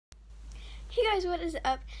Hey guys, what is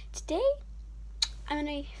up? Today I'm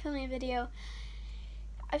gonna be filming a video.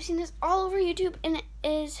 I've seen this all over YouTube, and it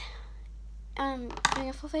is doing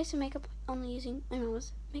a full face of makeup only using my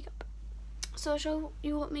mom's makeup. So I'll show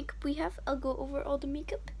you what makeup we have. I'll go over all the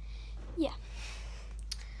makeup. Yeah.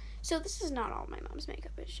 So this is not all my mom's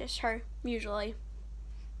makeup. It's just her, usually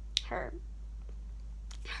her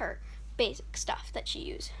basic stuff that she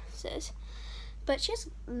uses. But she has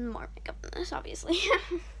more makeup than this, obviously.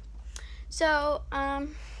 So,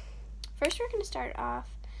 first we're going to start off,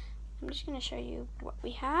 I'm just going to show you what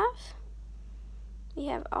we have. We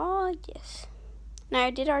have all this. Now,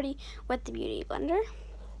 I did already wet the Beauty Blender.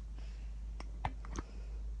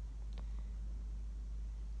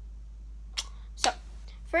 So,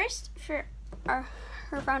 first, for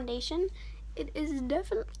her foundation, it is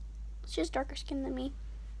definitely, she has darker skin than me.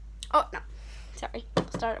 Oh, no, sorry, I'll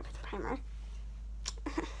start it with the primer.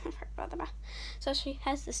 So she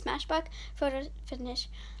has the Smashbox Photo Finish.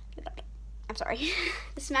 I'm sorry,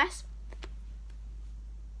 the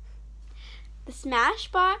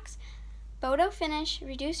Smashbox Photo Finish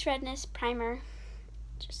Reduced Redness Primer.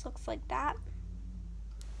 Just looks like that.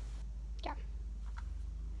 Yeah.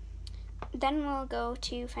 Then we'll go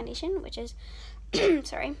to foundation, which is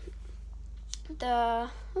sorry, the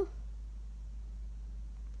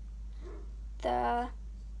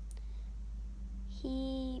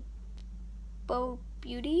Bo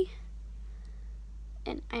Beauty,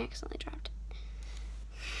 and I accidentally dropped it.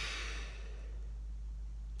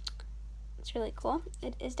 It's really cool.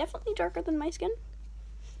 It is definitely darker than my skin.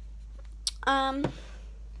 My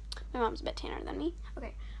mom's a bit tanner than me.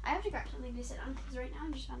 Okay, I have to grab something to sit on because right now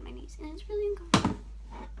I'm just on my knees and it's really uncomfortable.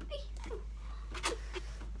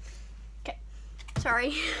 Okay,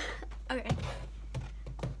 sorry. Okay,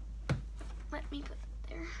 let me put it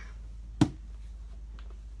there.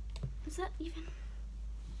 Is that even?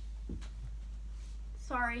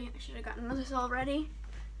 Sorry, I should have gotten this already.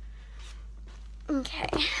 Okay,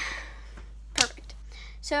 perfect.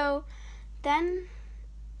 So then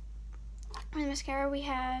for the mascara we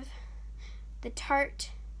have the Tarte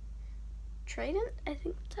Trident. I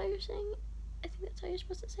think that's how you're saying it. I think that's how you're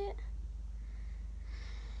supposed to say it.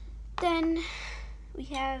 Then we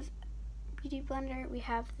have Beauty Blender. We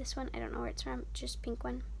have this one. I don't know where it's from. Just pink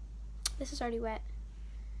one. This is already wet.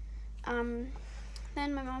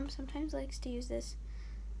 Then my mom sometimes likes to use this,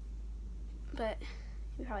 but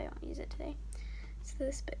we probably won't use it today. So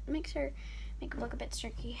this bit makes her makeup look a bit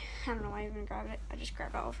streaky. I don't know why I even grabbed it. I just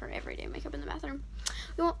grab all of her everyday makeup in the bathroom.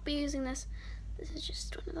 We won't be using this. This is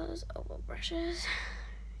just one of those oval brushes.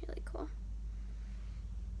 Really cool.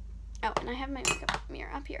 Oh, and I have my makeup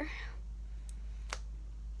mirror up here.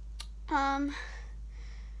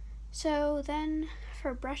 So then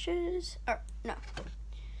for brushes, or no.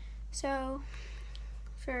 So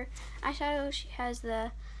for eyeshadow, she has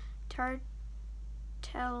the Tarte,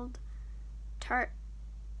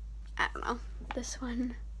 I don't know, this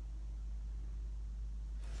one.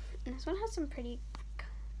 And this one has some pretty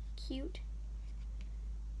cute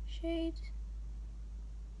shades.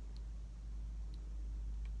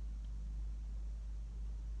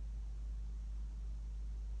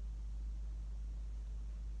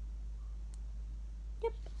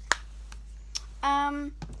 Yep.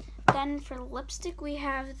 Then for lipstick, we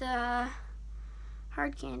have the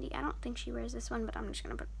Hard Candy. I don't think she wears this one, but I'm just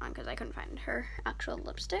going to put it on because I couldn't find her actual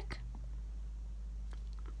lipstick.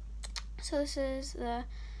 So this is the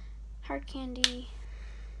Hard Candy.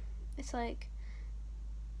 It's like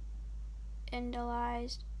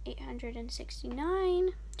Indulized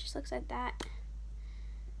 869. Just looks like that.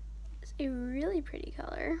 It's a really pretty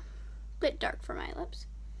color. Bit dark for my lips.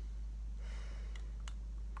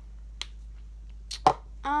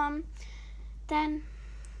 Then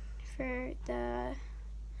for the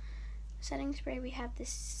setting spray, we have the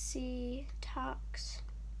C-Tox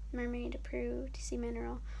Mermaid Approved Sea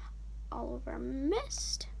Mineral All Over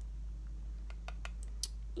Mist.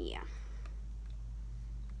 Yeah.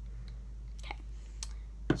 Okay.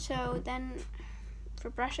 So then for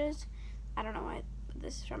brushes, I don't know what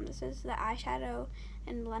this is from. This is the eyeshadow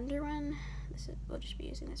and blender one. We'll just be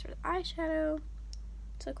using this for the eyeshadow.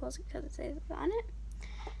 It's so cool because it says on it.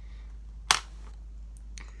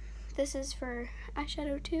 This is for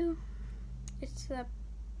eyeshadow too. It's the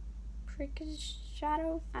Prickage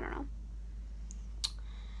Shadow. I don't know.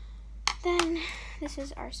 Then this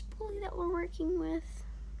is our spoolie that we're working with.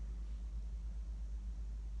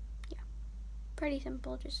 Yeah, pretty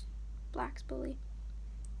simple, just black spoolie.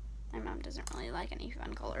 My mom doesn't really like any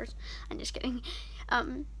fun colors. I'm just kidding.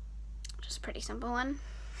 Just a pretty simple one.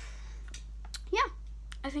 Yeah,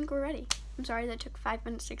 I think we're ready. I'm sorry that took 5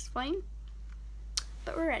 minutes to explain.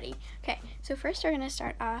 but we're ready. Okay, so first we're gonna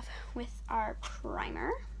start off with our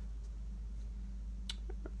primer.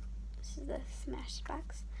 This is the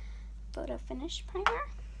Smashbox Photo Finish Primer.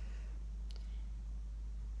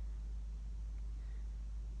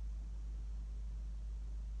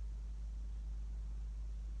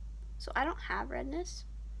 So I don't have redness,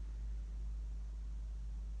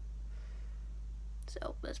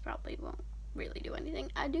 so this probably won't really do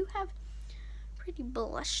anything. I do have pretty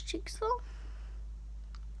blush cheeks though.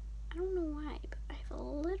 I don't know why, but I have a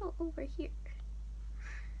little over here.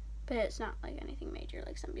 But it's not like anything major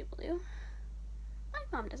like some people do. My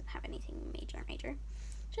mom doesn't have anything major.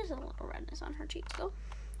 Just a little redness on her cheeks though.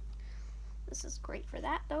 This is great for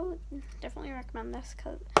that though. Definitely recommend this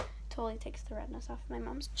because it totally takes the redness off my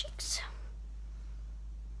mom's cheeks.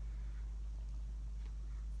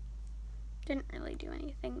 Didn't really do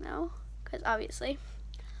anything though, because obviously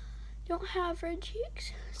don't have red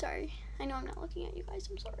cheeks. Sorry, I know I'm not looking at you guys,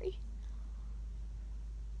 I'm sorry.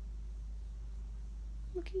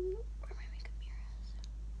 Looking where my makeup mirror is.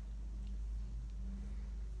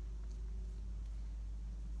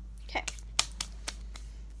 Okay.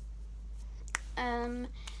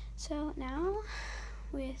 So now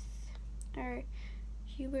with our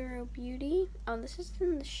Hubero Beauty, this is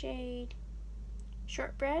in the shade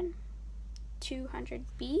Shortbread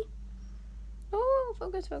 200B. Oh,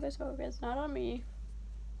 focus, not on me.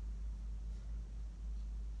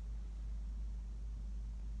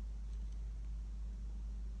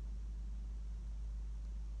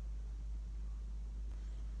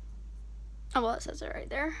 Oh, well, it says it right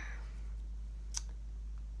there.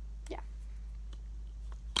 Yeah.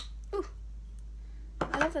 Ooh.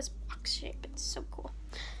 I love this box shape. It's so cool.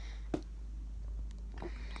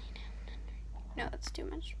 No, that's too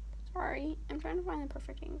much. Sorry. I'm trying to find the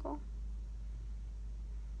perfect angle.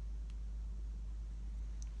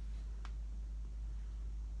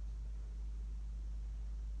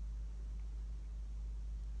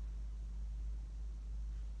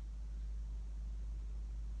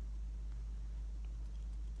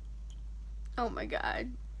 Oh my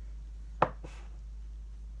god.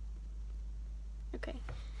 Okay.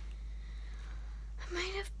 I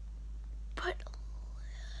might have put a little.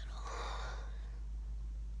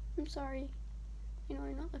 I'm sorry. I know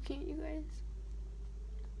I'm not looking at you guys.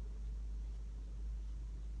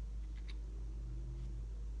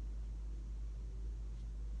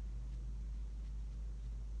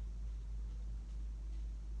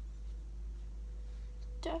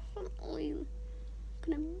 Definitely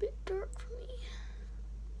looking a bit dark for me.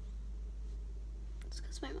 It's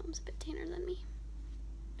because my mom's a bit tanner than me.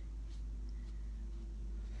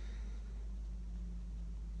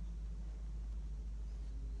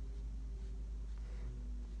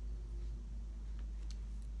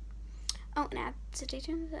 Oh, and stay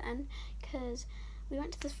tuned to the end because we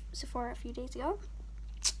went to the Sephora a few days ago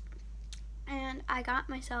and I got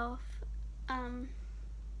myself, my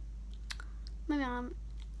mom,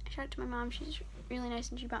 shout out to my mom, she's really nice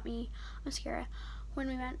and she bought me mascara. When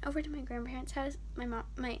we went over to my grandparents' house,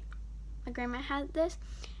 my grandma had this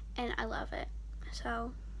and I love it.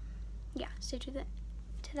 So yeah, stay to the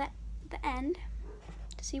end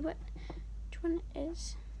to see which one it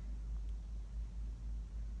is.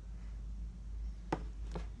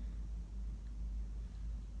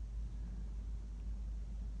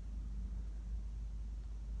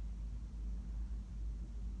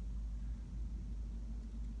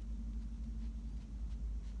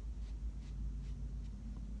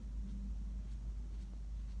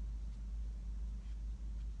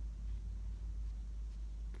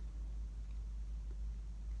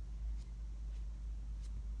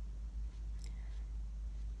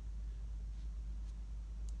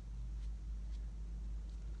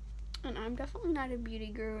 And I'm definitely not a beauty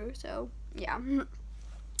guru, so yeah.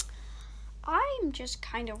 I'm just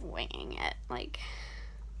kind of winging it. Like,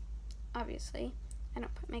 obviously, I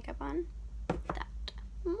don't put makeup on that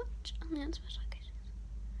much, only on special occasions.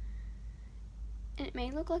 And it may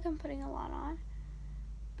look like I'm putting a lot on,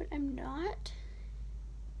 but I'm not.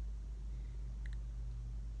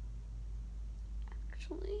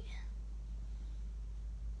 Actually.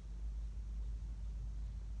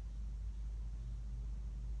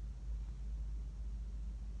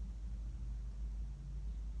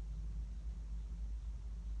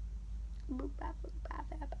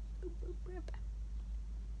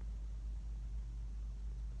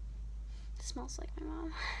 It smells like my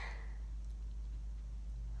mom.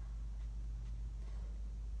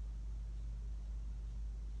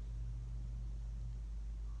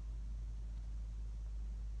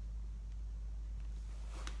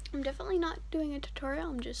 I'm definitely not doing a tutorial,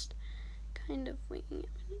 I'm just kind of winging it. I'm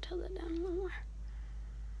gonna tone that down a little more.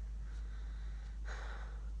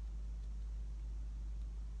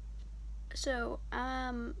 So,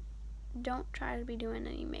 don't try to be doing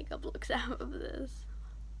any makeup looks out of this,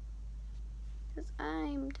 because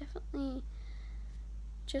I'm definitely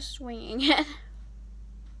just winging it.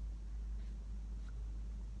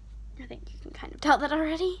 I think you can kind of tell that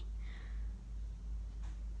already.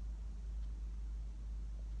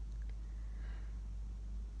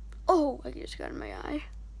 Oh, I just got in my eye.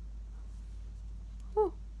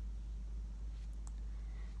 Oh.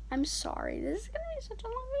 I'm sorry, this is gonna be such a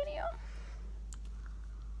long video.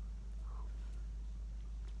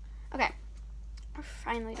 Okay, we're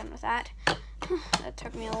finally done with that. That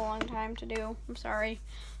took me a long time to do, I'm sorry.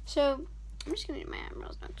 So, I'm just gonna do my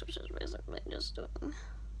eyebrows next, which is basically just doing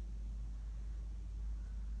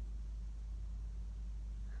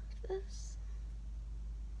this.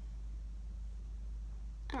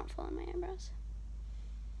 I don't fill in my eyebrows.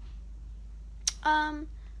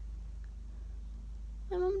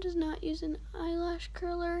 My mom does not use an eyelash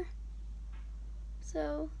curler,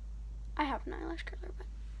 so I have an eyelash curler, but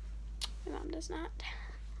my mom does not.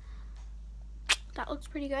 That looks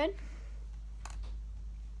pretty good.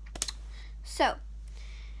 So,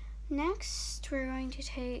 next we're going to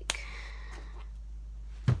take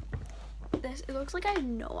this. It looks like I have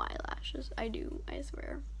no eyelashes. I do, I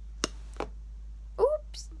swear.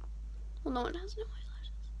 Oops. Well, no one has no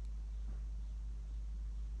eyelashes.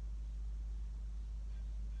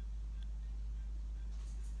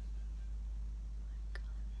 God,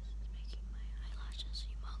 this is making my eyelashes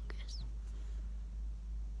humongous.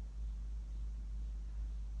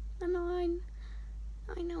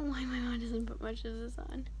 I know why my mom doesn't put much of this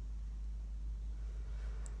on.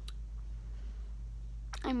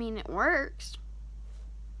 I mean, it works.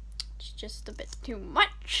 It's just a bit too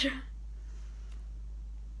much.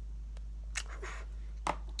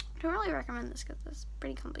 I don't really recommend this because it's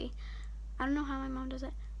pretty clumpy. I don't know how my mom does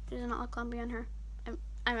it. It does not look clumpy on her.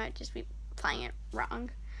 I might just be applying it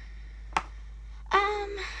wrong.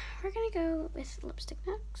 We're gonna go with lipstick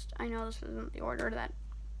next. I know this isn't the order that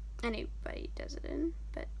anybody does it in,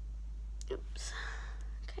 but oops.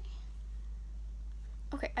 Okay.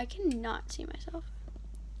 Okay, I cannot see myself.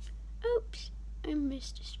 Oops, I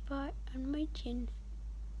missed a spot on my chin.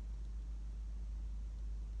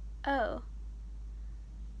 Oh.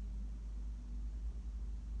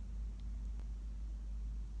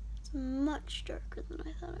 It's much darker than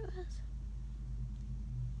I thought it was.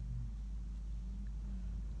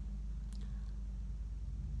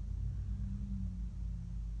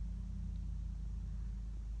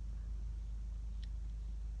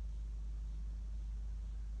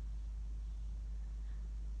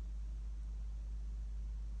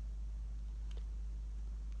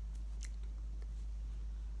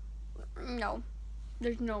 No,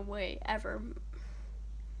 there's no way ever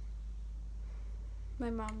my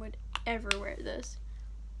mom would ever wear this.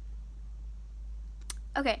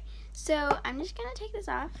 Okay, so I'm just gonna take this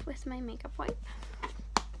off with my makeup wipe.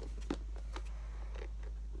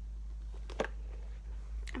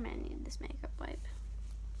 I'm gonna need this makeup wipe.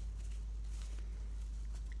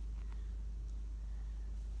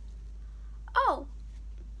 Oh,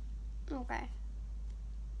 okay.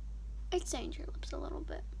 It stains your lips a little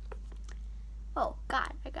bit. Oh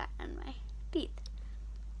God, I got it on my teeth.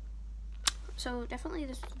 So definitely,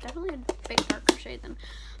 this is definitely a big darker shade than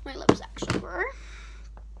my lips actually were.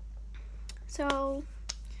 So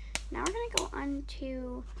now we're gonna go on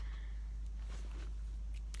to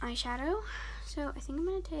eyeshadow. So I think I'm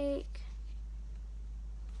gonna take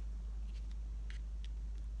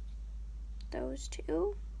those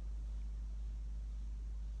two.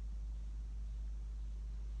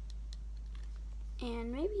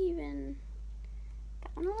 And maybe even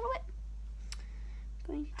that one a little bit.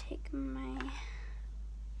 I'm going to take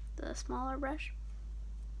the smaller brush.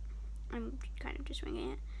 I'm kind of just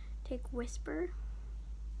winging it. Take Whisper.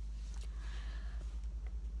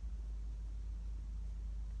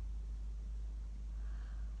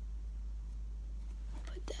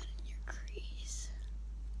 Put that in your crease.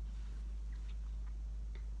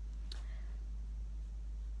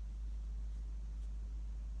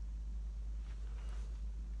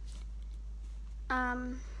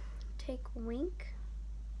 Take Wink.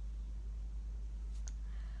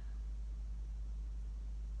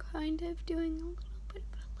 Kind of doing a little bit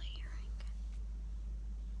of a layering.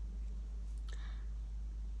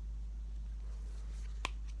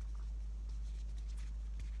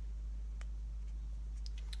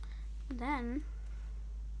 Then,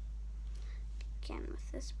 again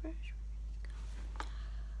with this brush,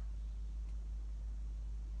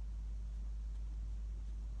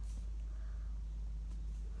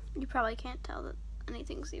 you probably can't tell that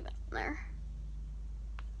anything's even there.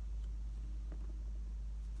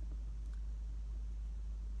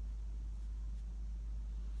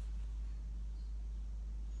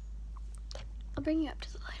 I'll bring you up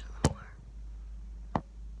to the light a little more.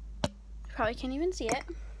 You probably can't even see it.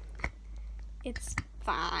 It's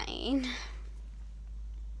fine.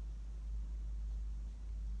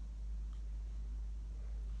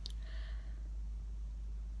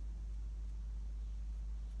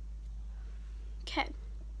 Okay.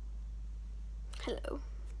 Hello.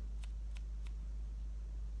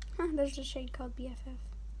 There's a shade called BFF.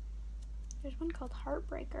 There's one called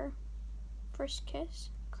Heartbreaker. First Kiss,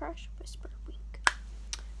 Crush, Whisper, Wink.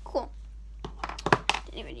 Cool.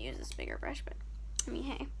 Didn't even use this bigger brush, but I mean,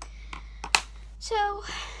 hey. So,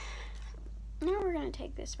 now we're going to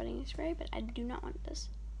take this setting spray, but I do not want this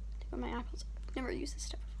to go on my apples. I've never used this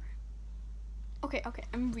stuff before. Okay,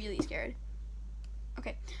 I'm really scared.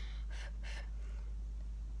 Okay.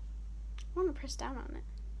 I want to press down on it.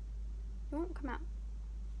 It won't come out.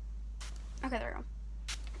 Okay, there we go.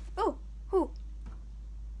 Oh!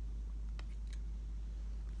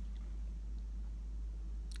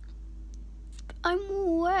 I'm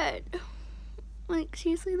wet. Like,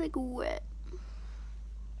 seriously, like, wet.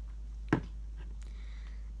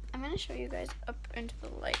 I'm gonna show you guys up into the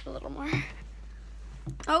light a little more.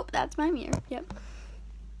 Oh, that's my mirror. Yep.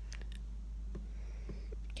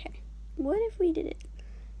 Okay. What if we did it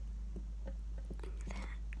like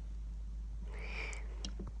that?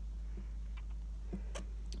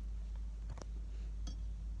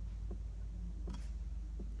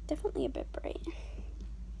 Definitely a bit bright.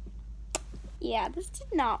 Yeah, this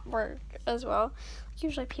did not work as well.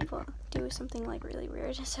 Usually people do something like really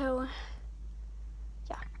weird. So,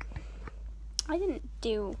 yeah. I didn't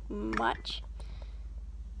do much.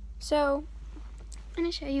 So, I'm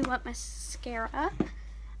going to show you what mascara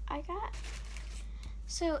I got.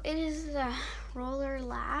 So, it is the Roller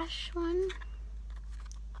Lash one.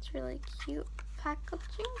 It's really cute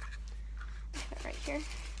packaging. I have it right here.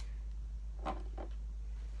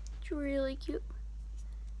 It's really cute.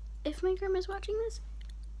 If my grandma's watching this,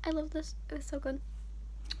 I love this. It's so good.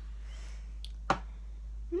 I'm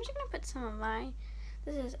just going to put some of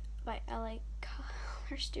this is by LA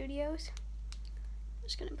Color Studios. I'm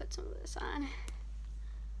just going to put some of this on.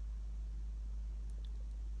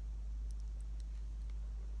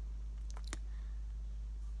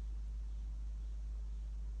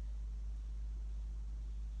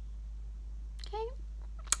 Okay.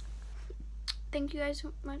 Thank you guys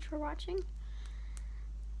so much for watching.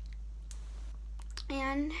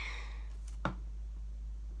 And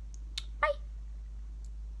bye.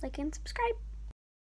 Like and subscribe.